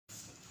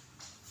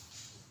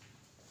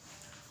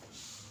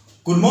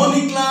Good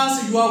morning,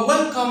 class. You are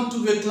welcome to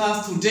the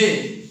class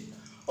today.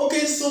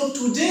 Okay, so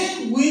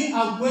today we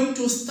are going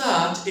to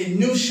start a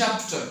new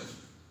chapter.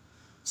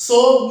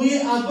 So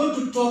we are going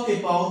to talk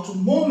about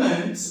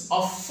moments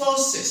of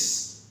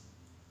forces.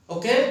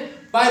 Okay,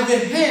 by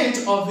the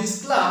end of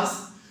this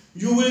class,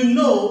 you will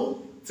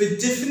know the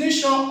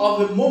definition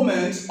of a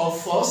moment of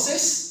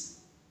forces,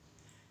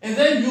 and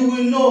then you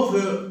will know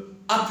the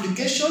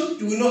application.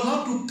 You will know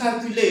how to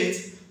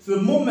calculate the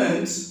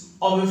moment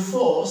of a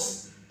force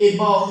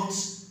about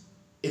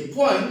a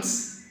point,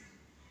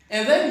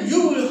 and then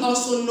you will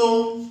also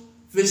know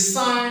the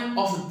sign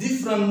of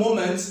different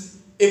moments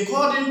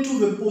according to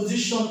the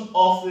position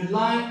of the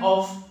line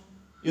of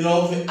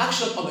the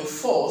action of a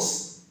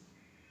force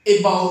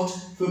about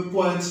the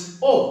point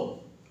O.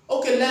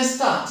 Okay, let's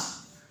start.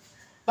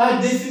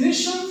 By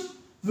definition,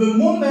 the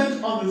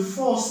moment of a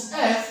force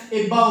F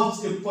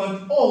about a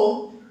point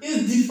O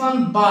is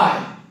defined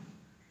by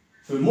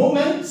the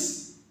moment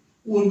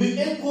will be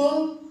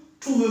equal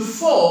to the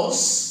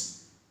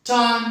force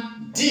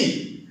times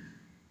D.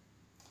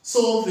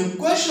 So the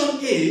question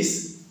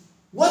is,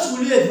 what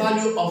will be the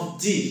value of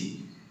D?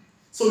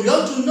 So you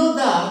have to know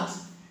that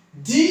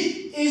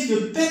D is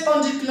the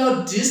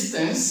perpendicular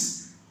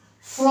distance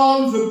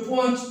from the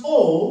point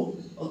O,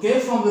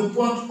 from the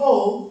point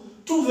O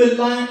to the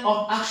line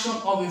of action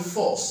of a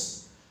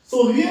force.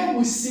 So here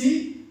we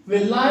see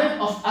the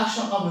line of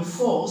action of a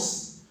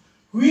force.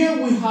 Here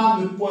we have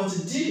the point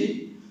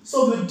D.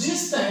 So the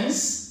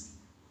distance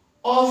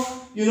of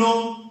the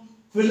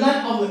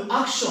line of the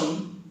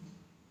action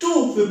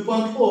to the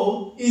point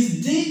O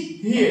is D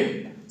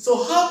here.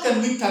 So how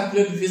can we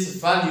calculate this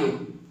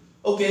value?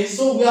 Okay,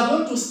 so we are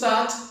going to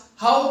start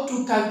how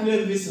to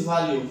calculate this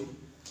value.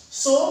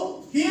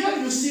 So here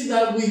you see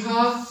that we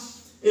have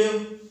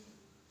a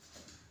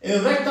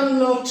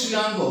rectangular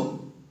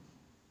triangle.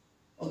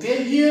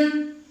 Okay,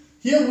 here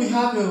we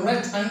have a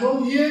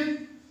rectangle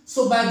here.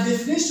 So by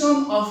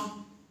definition of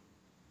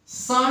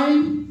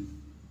sine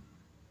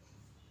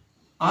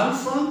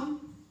alpha,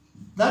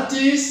 that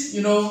is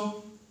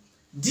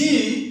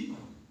D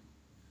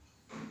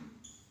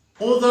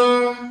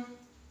over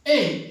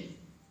A.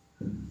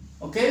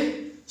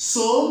 Okay,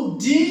 so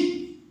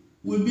D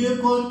will be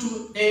equal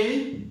to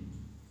A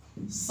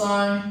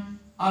sine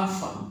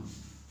alpha.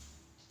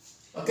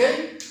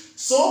 Okay,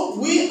 so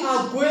we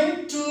are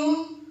going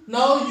to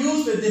now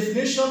use the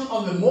definition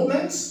of the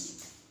moment.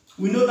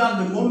 We know that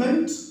the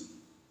moment,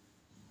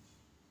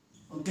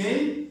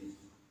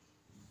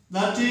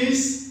 that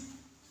is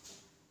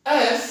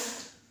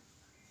F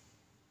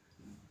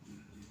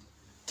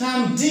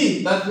times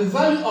D, but the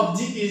value of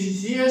D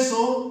is here,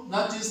 so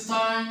that is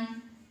times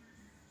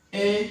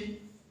A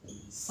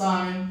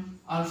sine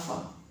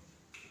alpha.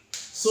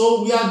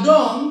 So we are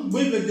done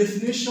with the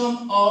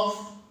definition of,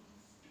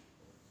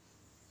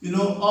 we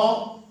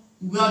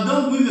are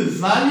done with the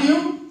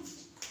value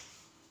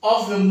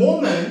of the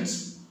moment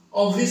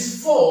of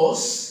this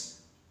force,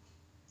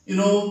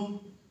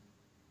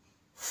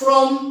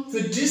 from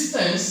the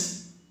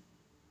distance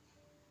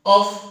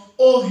of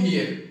O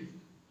here.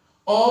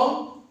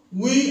 Or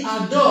we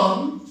are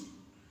done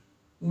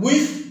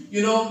with,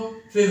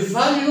 the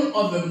value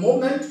of the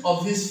moment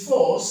of this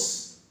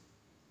force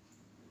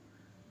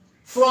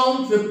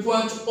from the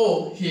point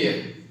O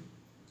here.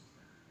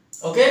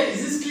 Okay,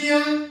 is this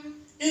clear?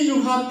 If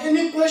you have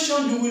any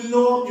question, you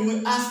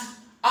will ask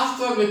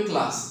after the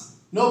class.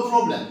 No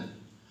problem.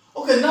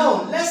 Okay,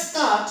 now let's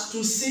start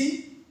to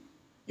see,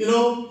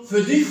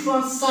 the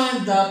different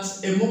signs that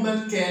a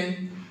moment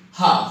can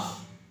have.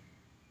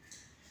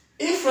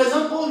 If, for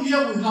example,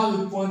 here we have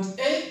a point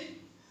A,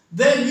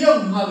 then here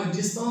we have a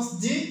distance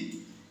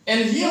D,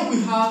 and here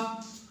we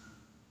have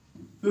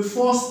the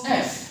force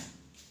F.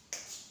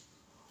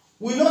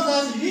 We know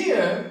that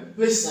here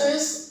the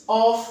sense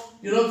of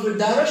the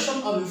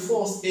direction of the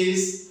force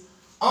is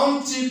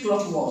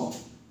anti-clockwise.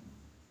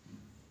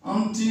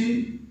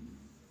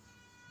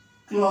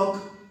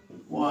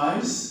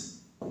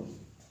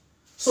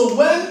 So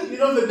when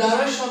the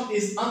direction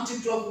is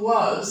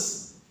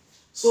anti-clockwise,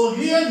 so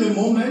here the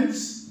moment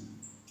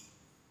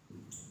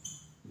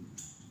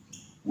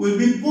will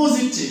be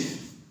positive.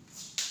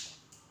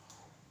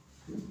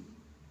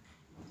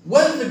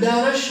 When the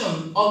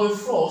direction of the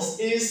force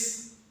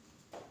is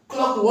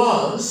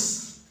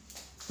clockwise,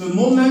 the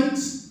moment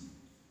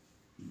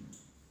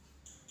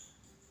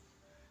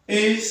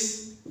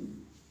is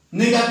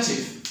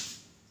negative.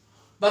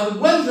 But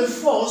when the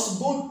force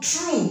goes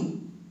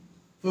through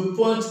the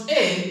point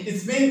A,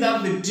 it means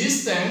that the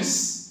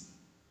distance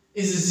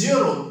is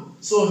 0.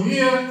 So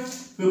here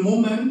the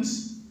moment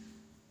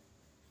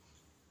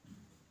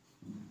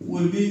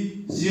will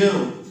be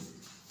 0.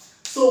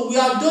 So we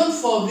are done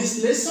for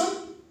this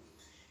lesson.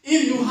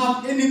 If you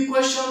have any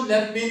question,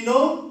 let me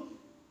know.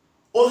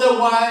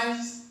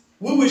 Otherwise,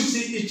 we will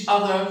see each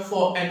other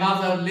for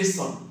another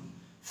lesson.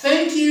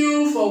 Thank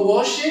you for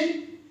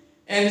watching,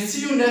 and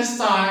see you next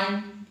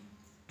time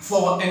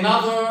for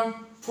another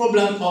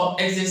problem or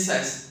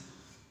exercise.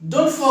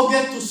 Don't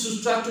forget to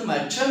subscribe to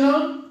my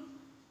channel.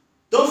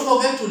 Don't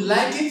forget to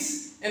like it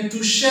and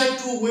to share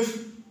too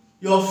with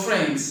your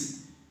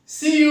friends.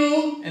 See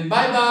you and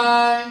bye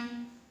bye.